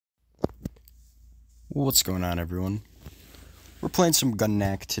What's going on, everyone? We're playing some Gun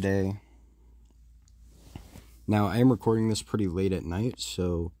Nac today. Now, I am recording this pretty late at night,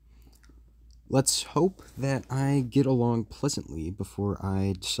 so let's hope that I get along pleasantly before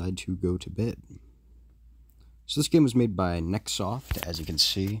I decide to go to bed. So this game was made by Necsoft, as you can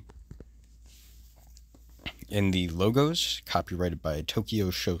see in the logos, copyrighted by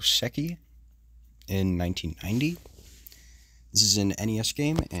Tokyo Shoseki in 1990. This is an NES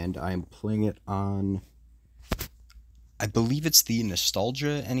game, and I'm playing it on, I believe it's the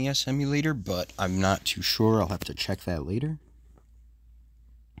Nostalgia NES emulator, but I'm not too sure. I'll have to check that later.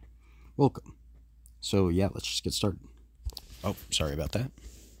 Welcome. So yeah, let's just get started. Oh, sorry about that.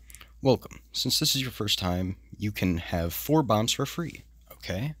 Welcome. Since this is your first time, you can have 4 bombs for free,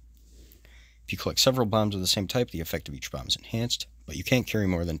 okay? If you collect several bombs of the same type, the effect of each bomb is enhanced, but you can't carry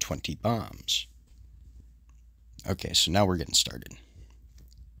more than 20 bombs. Okay, so now we're getting started.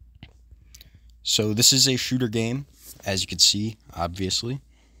 So this is a shooter game, as you can see, obviously.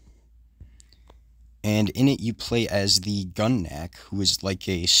 And in it you play as the Gun Nac, who is like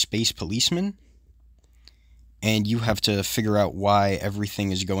a space policeman. And you have to figure out why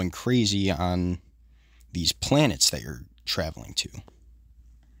everything is going crazy on these planets that you're traveling to.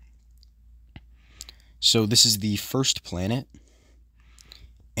 So this is the first planet.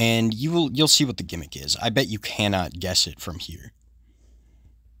 And you'll see what the gimmick is. I bet you cannot guess it from here.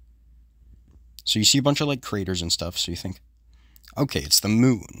 So you see a bunch of like craters and stuff, so you think, okay, it's the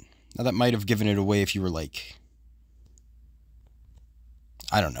moon. Now that might have given it away if you were like,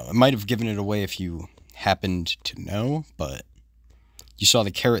 I don't know, it might have given it away if you happened to know, but you saw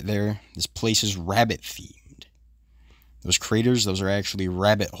the carrot there. This place is rabbit themed. Those craters, those are actually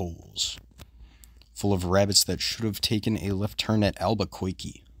rabbit holes, full of rabbits that should have taken a left turn at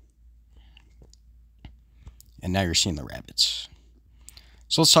Albuquerque. And now you're seeing the rabbits.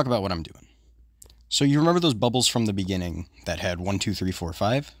 So let's talk about what I'm doing. So you remember those bubbles from the beginning that had 1, 2, 3, 4,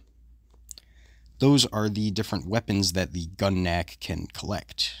 5? Those are the different weapons that the Gun Nac can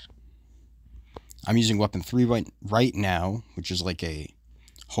collect. I'm using weapon 3 right now, which is like a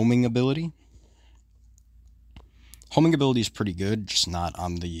homing ability. Homing ability is pretty good, just not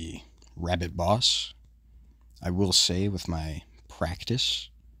on the rabbit boss, I will say, with my practice.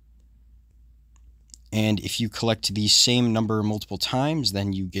 And if you collect the same number multiple times,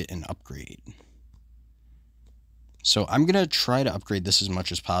 then you get an upgrade. So I'm going to try to upgrade this as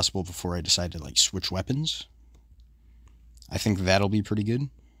much as possible before I decide to like switch weapons. I think that'll be pretty good.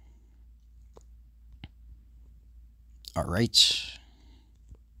 Alright.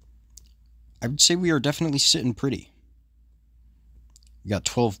 I would say we are definitely sitting pretty. We got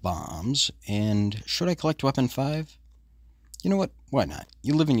 12 bombs, and should I collect weapon 5? You know what? Why not?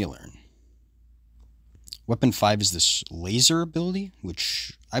 You live and you learn. Weapon 5 is this laser ability,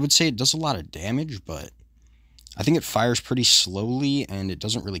 which I would say it does a lot of damage, but I think it fires pretty slowly, and it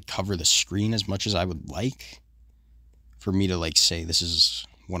doesn't really cover the screen as much as I would like for me to like say this is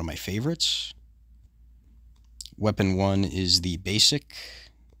one of my favorites. Weapon 1 is the basic.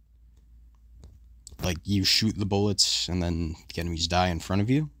 Like, you shoot the bullets, and then the enemies die in front of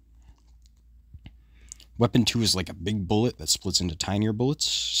you. Weapon 2 is like a big bullet that splits into tinier bullets,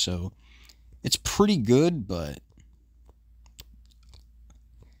 so it's pretty good, but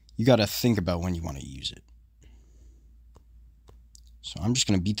you gotta think about when you want to use it. So I'm just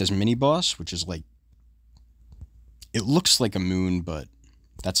gonna beat this mini-boss, which is like, it looks like a moon, but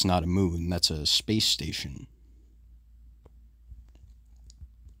that's not a moon, that's a space station.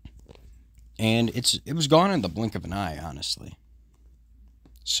 And it was gone in the blink of an eye, honestly.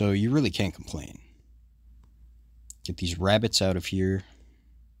 So you really can't complain. Get these rabbits out of here.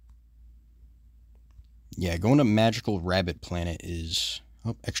 Yeah, going to Magical Rabbit Planet is...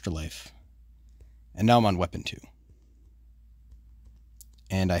 Oh, extra life. And now I'm on weapon 2.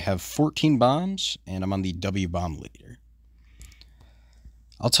 And I have 14 bombs, and I'm on the W bomb leader.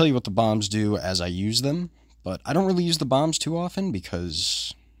 I'll tell you what the bombs do as I use them, but I don't really use the bombs too often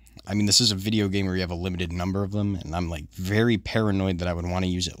because, I mean, this is a video game where you have a limited number of them, and I'm like very paranoid that I would want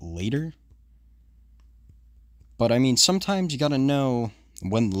to use it later. But I mean, sometimes you gotta know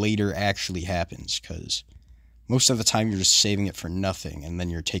when later actually happens, because most of the time you're just saving it for nothing, and then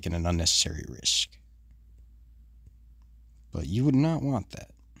you're taking an unnecessary risk. But you would not want that.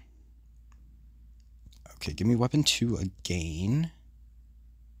 Okay, give me weapon 2 again.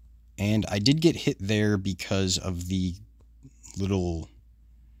 And I did get hit there because of the little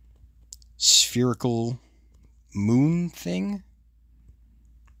spherical moon thing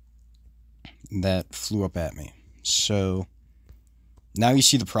that flew up at me. So now you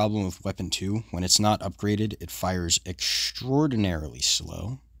see the problem with weapon 2. When it's not upgraded, it fires extraordinarily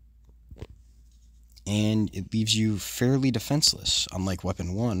slow. and it leaves you fairly defenseless, unlike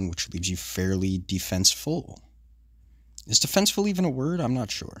Weapon 1, which leaves you fairly defenseful. Is defenseful even a word? I'm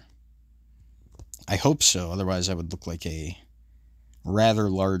not sure. I hope so, otherwise I would look like a rather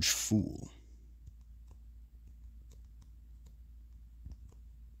large fool.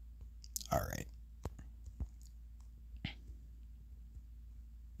 Alright.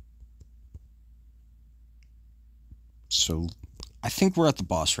 So, I think we're at the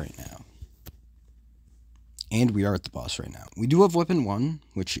boss right now. And we are at the boss right now. We do have Weapon 1,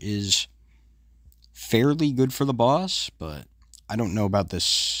 which is fairly good for the boss, but I don't know about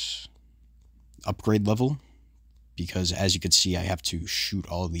this upgrade level, because as you can see, I have to shoot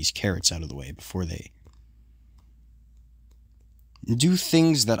all of these carrots out of the way before they do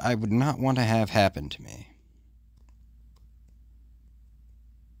things that I would not want to have happen to me.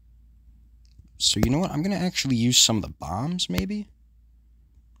 So you know what? I'm going to actually use some of the bombs, maybe?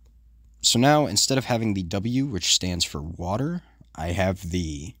 So now, instead of having the W, which stands for water, I have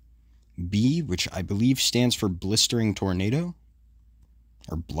the B, which I believe stands for blistering tornado?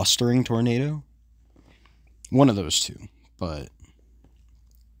 Or blustering tornado? One of those two, but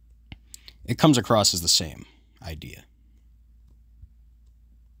it comes across as the same idea.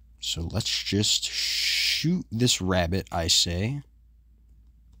 So let's just shoot this rabbit, I say.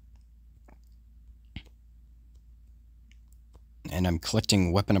 And I'm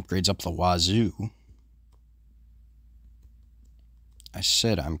collecting weapon upgrades up the wazoo. I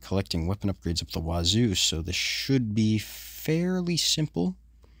said I'm collecting weapon upgrades up the wazoo, so this should be fairly simple.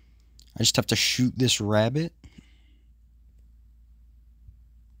 I just have to shoot this rabbit.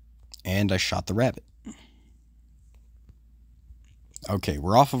 And I shot the rabbit. Okay,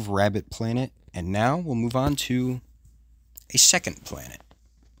 we're off of Rabbit Planet, and now we'll move on to a second planet.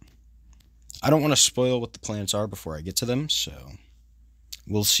 I don't want to spoil what the planets are before I get to them, so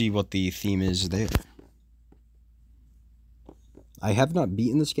we'll see what the theme is there. I have not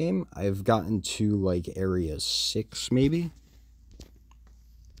beaten this game. I've gotten to, like, Area 6, maybe.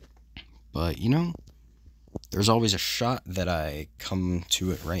 But, you know, there's always a shot that I come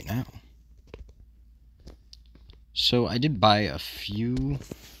to it right now. So I did buy a few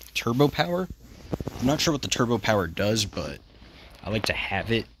turbo power. I'm not sure what the turbo power does, but I like to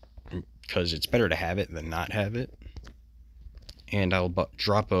have it because it's better to have it than not have it. And I'll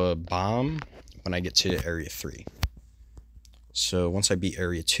drop a bomb when I get to Area 3. So once I beat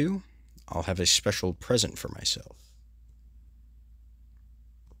Area 2, I'll have a special present for myself.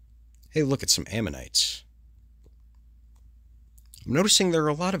 Hey, look at some ammonites. I'm noticing there are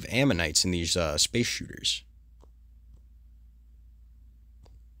a lot of ammonites in these space shooters.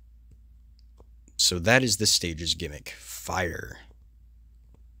 So that is this stage's gimmick, fire.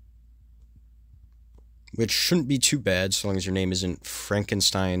 Which shouldn't be too bad so long as your name isn't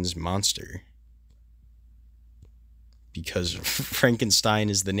Frankenstein's monster. Because Frankenstein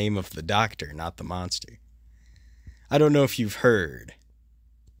is the name of the doctor, not the monster. I don't know if you've heard.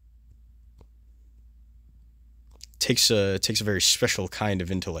 Takes a very special kind of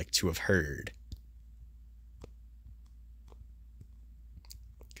intellect to have heard.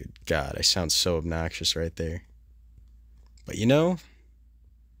 Good God, I sound so obnoxious right there. But you know,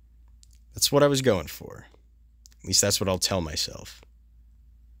 that's what I was going for. At least that's what I'll tell myself.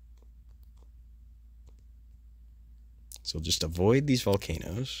 So just avoid these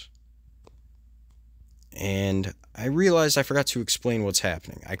volcanoes. And I realized I forgot to explain what's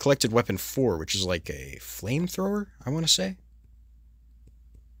happening. I collected weapon 4, which is like a flamethrower, I want to say.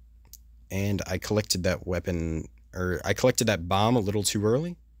 And I collected that weapon, or I collected that bomb a little too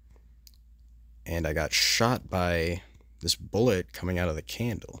early. And I got shot by this bullet coming out of the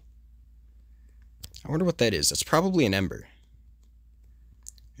candle. I wonder what that is. That's probably an ember.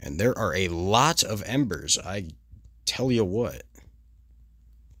 And there are a lot of embers, I tell you what.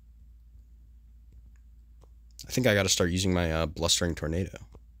 I think I gotta start using my blustering tornado.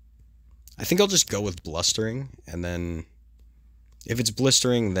 I think I'll just go with blustering, and then if it's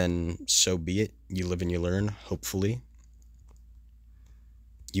blistering, then so be it. You live and you learn, hopefully.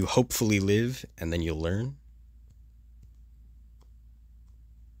 You hopefully live, and then you'll learn.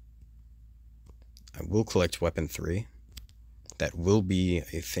 I will collect weapon 3. That will be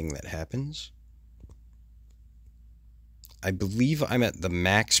a thing that happens. I believe I'm at the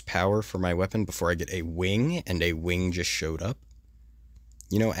max power for my weapon before I get a wing, and a wing just showed up.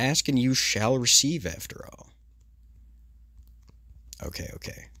 You know, ask and you shall receive after all. Okay,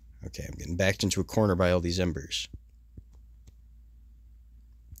 I'm getting backed into a corner by all these embers.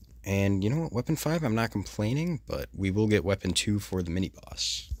 And you know what, weapon 5, I'm not complaining, but we will get weapon 2 for the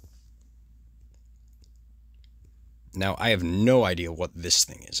mini-boss. Now, I have no idea what this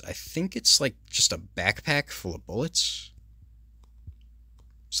thing is. I think it's like just a backpack full of bullets.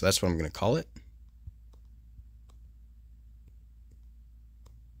 So that's what I'm going to call it.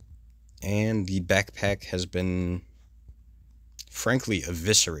 And the backpack has been, frankly,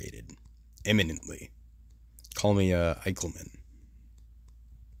 eviscerated. Imminently. Call me Eichelman.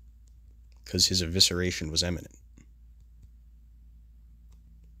 Because his evisceration was imminent.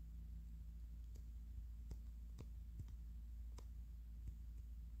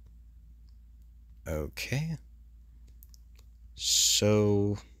 Okay.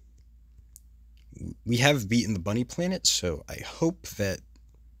 So we have beaten the bunny planet, so I hope that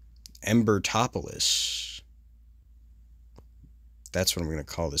Embertopolis, that's what I'm going to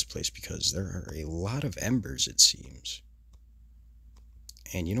call this place, because there are a lot of embers, it seems.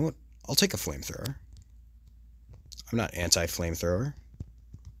 And you know what? I'll take a flamethrower. I'm not anti-flamethrower.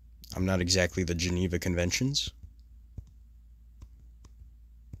 I'm not exactly the Geneva Conventions.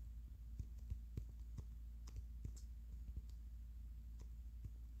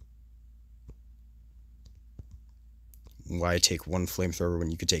 Why take one flamethrower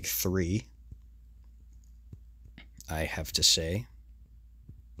when you could take 3? I have to say.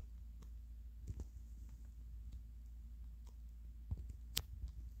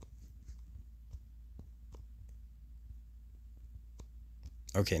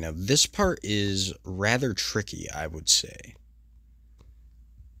 Okay, now this part is rather tricky, I would say.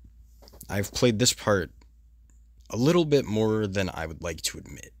 I've played this part a little bit more than I would like to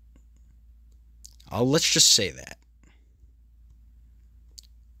admit. Let's just say that.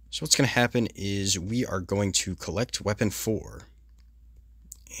 So what's going to happen is we are going to collect weapon 4.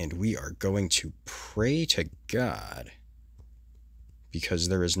 And we are going to pray to God. Because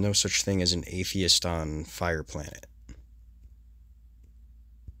there is no such thing as an atheist on Fire Planet.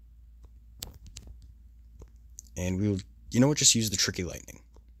 And we'll, you know what, just use the tricky lightning.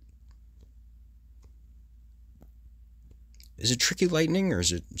 Is it tricky lightning or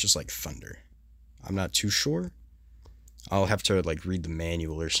is it just like thunder? I'm not too sure. I'll have to like read the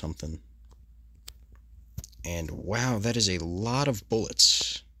manual or something. And wow, that is a lot of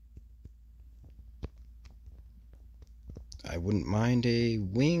bullets. I wouldn't mind a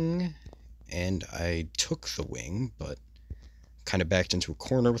wing, and I took the wing, but kind of backed into a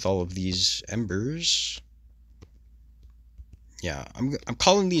corner with all of these embers. Yeah, I'm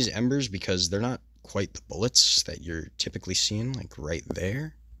calling these embers because they're not quite the bullets that you're typically seeing, like right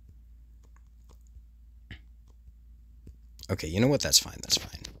there. Okay, you know what? That's fine, that's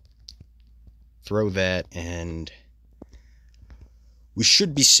fine. Throw that, and we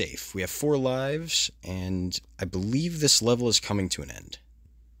should be safe. We have 4 lives, and I believe this level is coming to an end.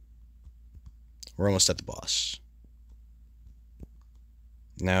 We're almost at the boss.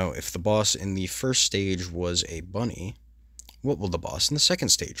 Now, if the boss in the first stage was a bunny, what will the boss in the second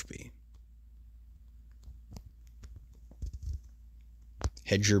stage be?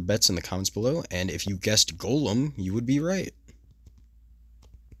 Hedge your bets in the comments below, and if you guessed Golem, you would be right.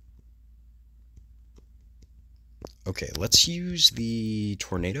 Okay, let's use the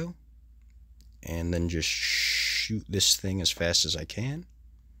tornado, and then just shoot this thing as fast as I can.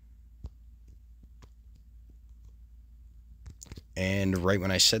 And right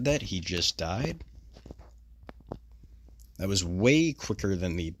when I said that, he just died. That was way quicker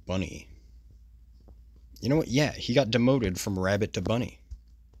than the bunny. You know what? Yeah, he got demoted from rabbit to bunny.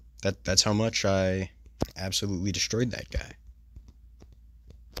 That's how much I absolutely destroyed that guy.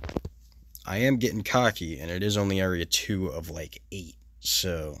 I am getting cocky, and it is only area 2 of like 8,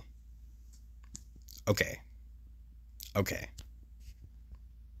 so... Okay. Okay.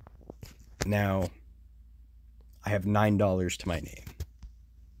 Now, I have $9 to my name.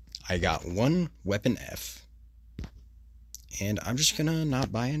 I got 1 weapon F, and I'm just gonna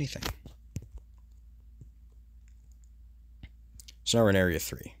not buy anything. So now we're in area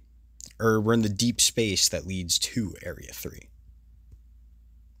 3. Or we're in the deep space that leads to area 3.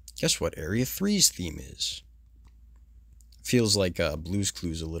 Guess what area 3's theme is? Feels like Blue's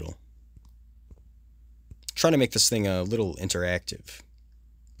Clues a little. Trying to make this thing a little interactive.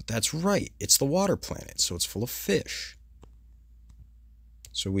 But that's right, it's the water planet, so it's full of fish.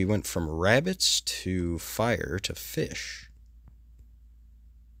 So we went from rabbits to fire to fish.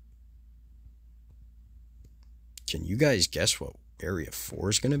 Can you guys guess what area 4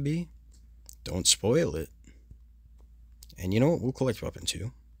 is going to be? Don't spoil it. And you know what? We'll collect weapon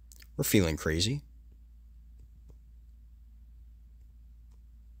 2. We're feeling crazy.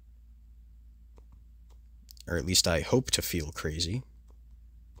 Or at least I hope to feel crazy.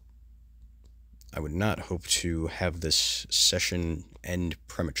 I would not hope to have this session end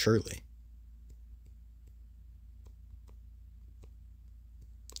prematurely.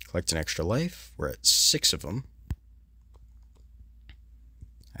 Collect an extra life. We're at 6 of them.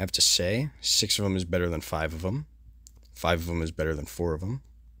 I have to say, 6 of them is better than 5 of them. 5 of them is better than 4 of them.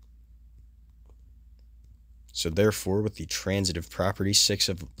 So therefore, with the transitive property, 6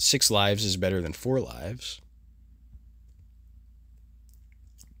 lives is better than 4 lives.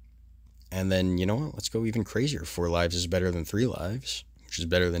 And then, you know what? Let's go even crazier. 4 lives is better than 3 lives, which is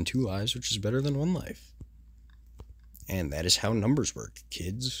better than 2 lives, which is better than 1 life. And that is how numbers work,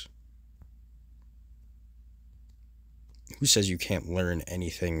 kids. Who says you can't learn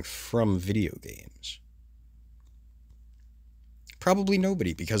anything from video games? Probably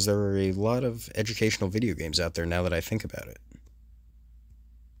nobody, because there are a lot of educational video games out there now that I think about it.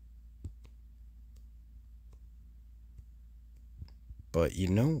 But you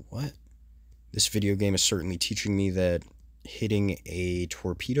know what? This video game is certainly teaching me that hitting a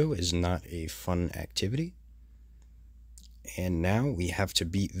torpedo is not a fun activity. And now we have to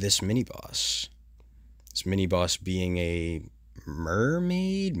beat this mini-boss. This mini-boss being a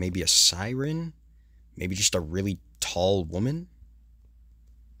mermaid, maybe a siren, maybe just a really tall woman.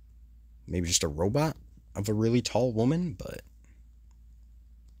 Maybe just a robot of a really tall woman, but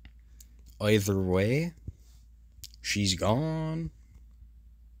either way, she's gone.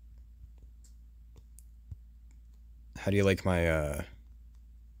 How do you like my,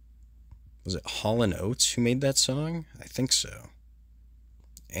 was it Hall & Oates who made that song? I think so.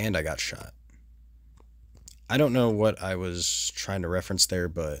 And I got shot. I don't know what I was trying to reference there,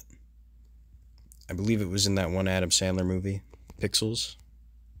 but I believe it was in that one Adam Sandler movie, Pixels.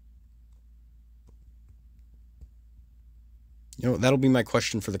 You know, that'll be my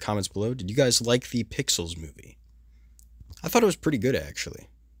question for the comments below. Did you guys like the Pixels movie? I thought it was pretty good, actually.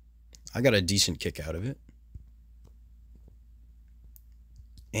 I got a decent kick out of it.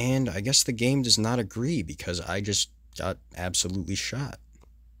 And I guess the game does not agree because I just got absolutely shot.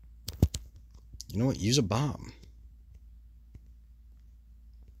 You know what? Use a bomb.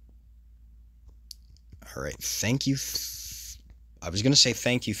 Alright, thank you. I was going to say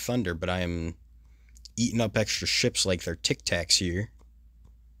thank you, Thunder, but I am eating up extra ships like they're Tic Tacs here.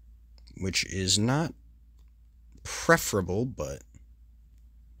 Which is not preferable, but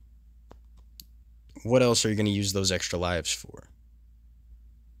what else are you going to use those extra lives for?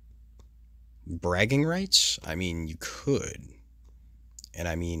 Bragging rights? I mean, you could. And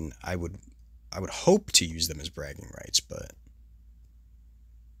I mean, I would hope to use them as bragging rights, but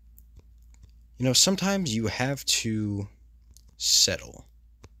you know, sometimes you have to settle.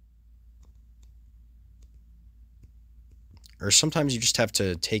 Or sometimes you just have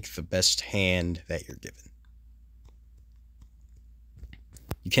to take the best hand that you're given.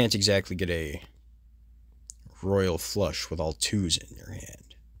 You can't exactly get a royal flush with all 2s in your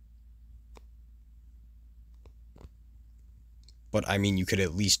hand. But, I mean, you could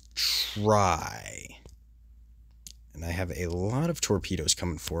at least try. And I have a lot of torpedoes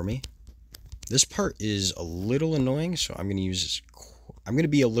coming for me. This part is a little annoying, so I'm going to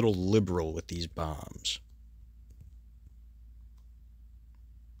be a little liberal with these bombs.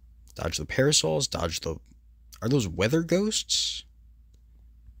 Dodge the parasols, are those weather ghosts?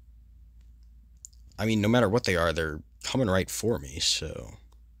 I mean, no matter what they are, they're coming right for me, so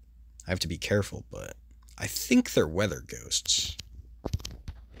I have to be careful, but I think they're weather ghosts.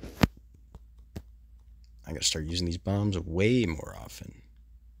 I gotta start using these bombs way more often.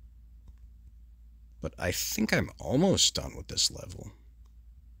 But I think I'm almost done with this level.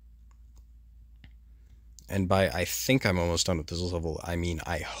 And by I think I'm almost done with this level, I mean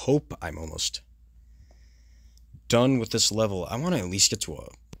I hope I'm almost done with this level. I want to at least get to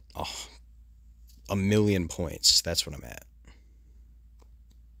a million points. That's what I'm at.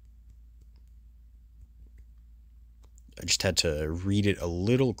 I just had to read it a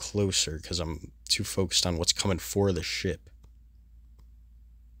little closer because I'm too focused on what's coming for the ship.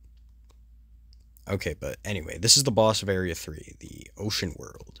 Okay, but anyway, this is the boss of Area 3, the Ocean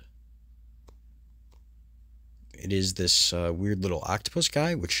World. It is this weird little octopus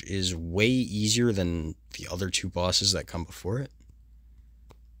guy, which is way easier than the other 2 bosses that come before it.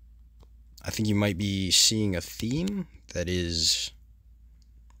 I think you might be seeing a theme that is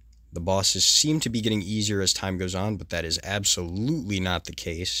the bosses seem to be getting easier as time goes on, but that is absolutely not the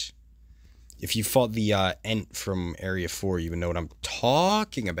case. If you fought the Ent from Area 4, you would know what I'm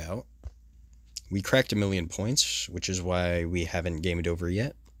talking about. We cracked 1,000,000 points, which is why we haven't gamed over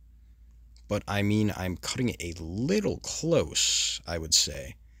yet. But I mean, I'm cutting it a little close, I would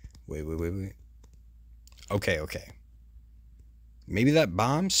say. Wait. Okay. Maybe that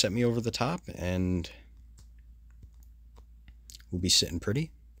bomb set me over the top, and we'll be sitting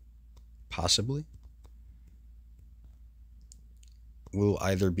pretty. Possibly. will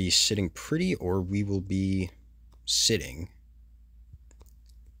either be sitting pretty or we will be sitting.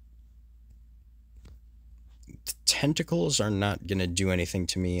 The tentacles are not going to do anything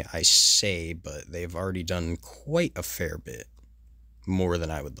to me, I say, but they've already done quite a fair bit. More than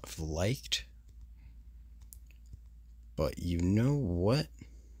I would have liked. But you know what?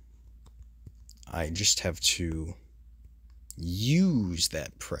 I just have to use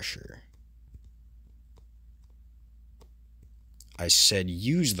that pressure. I said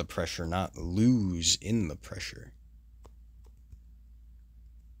use the pressure, not lose in the pressure.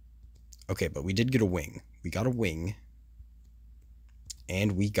 Okay, but we did get a wing. We got a wing.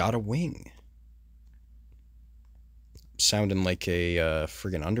 And we got a wing. Sounding like a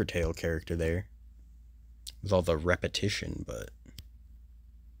friggin' Undertale character there. With all the repetition, but...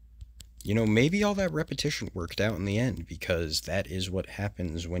 You know, maybe all that repetition worked out in the end, because that is what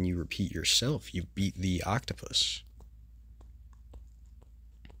happens when you repeat yourself. You beat the octopus.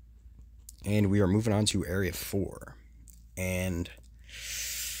 And we are moving on to Area 4. And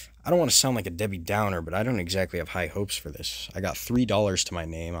I don't want to sound like a Debbie Downer, but I don't exactly have high hopes for this. I got $3 to my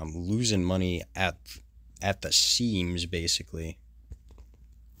name. I'm losing money at the seams, basically.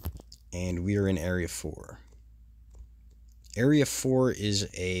 And we are in Area 4. Area 4 is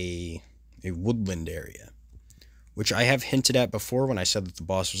a woodland area, which I have hinted at before when I said that the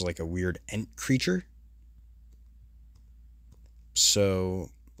boss was like a weird ent creature. So,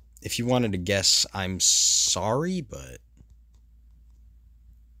 if you wanted to guess, I'm sorry, but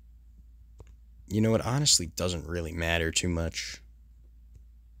you know, it honestly doesn't really matter too much.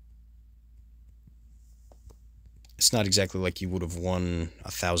 It's not exactly like you would have won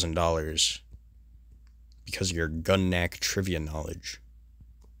 $1,000 because of your Gun Nac trivia knowledge.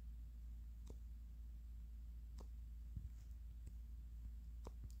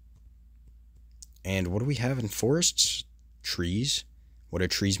 And what do we have in forests? Trees. What do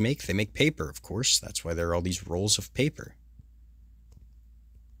trees make? They make paper, of course. That's why there are all these rolls of paper.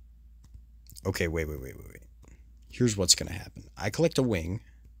 Okay, wait. Here's what's going to happen. I collect a wing.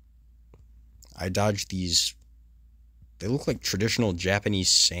 I dodge these... They look like traditional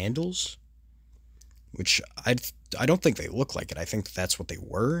Japanese sandals. Which I don't think they look like it. I think that's what they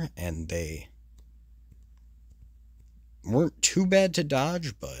were. And they weren't too bad to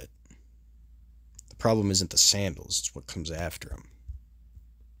dodge, but... The problem isn't the sandals. It's what comes after them.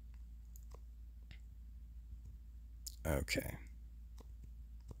 Okay.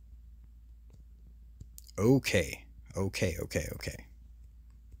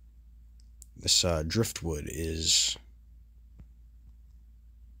 This driftwood is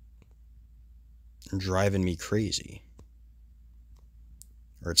driving me crazy.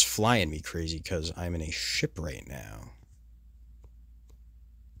 Or it's flying me crazy because I'm in a ship right now.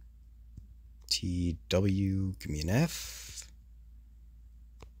 TW, give me an F.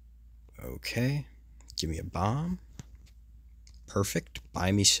 Okay. Give me a bomb. Perfect.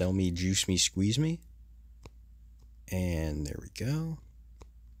 Buy me, sell me, juice me, squeeze me. And there we go.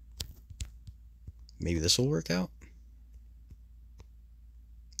 Maybe this will work out.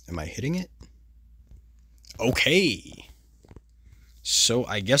 Am I hitting it? Okay. So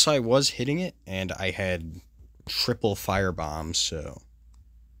I guess I was hitting it, and I had triple firebombs, so...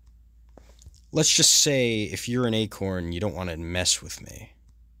 Let's just say, if you're an acorn, you don't want to mess with me.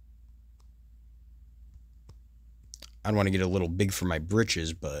 I don't want to get a little big for my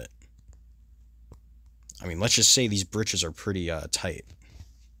britches, but... I mean, let's just say these britches are pretty tight.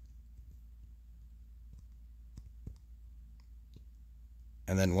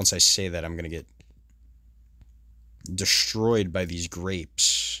 And then once I say that, I'm going to get destroyed by these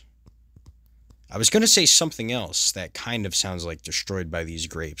grapes. I was going to say something else that kind of sounds like destroyed by these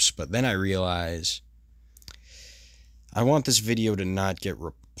grapes, but then I realize I want this video to not get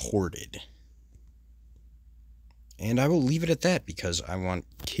reported. And I will leave it at that because I want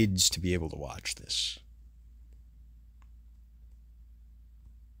kids to be able to watch this.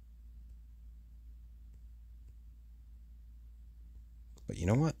 But you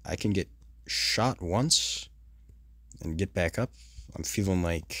know what? I can get shot once and get back up. I'm feeling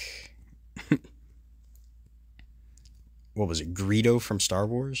like... What was it? Greedo from Star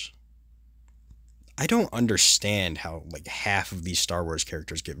Wars? I don't understand how, like, half of these Star Wars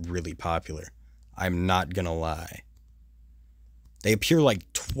characters get really popular. I'm not gonna lie. They appear,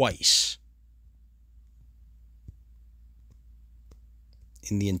 like, twice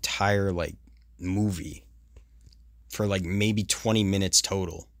in the entire, like, movie. For, like, maybe 20 minutes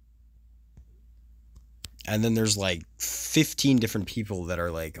total. And then there's, like, 15 different people that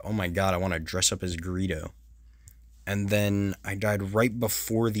are like, oh my god, I want to dress up as Greedo. And then I died right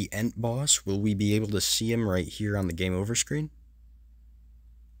before the Ent boss. Will we be able to see him right here on the game over screen?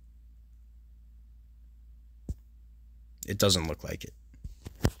 It doesn't look like it.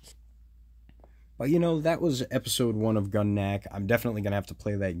 But you know, that was episode 1 of Gun Nac. I'm definitely going to have to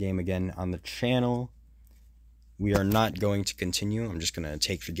play that game again on the channel. We are not going to continue. I'm just going to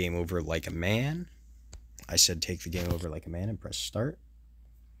take the game over like a man. I said take the game over like a man and press start.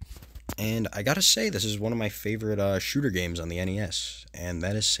 And I gotta say, this is one of my favorite shooter games on the NES. And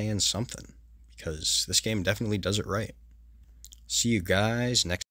that is saying something, because this game definitely does it right. See you guys next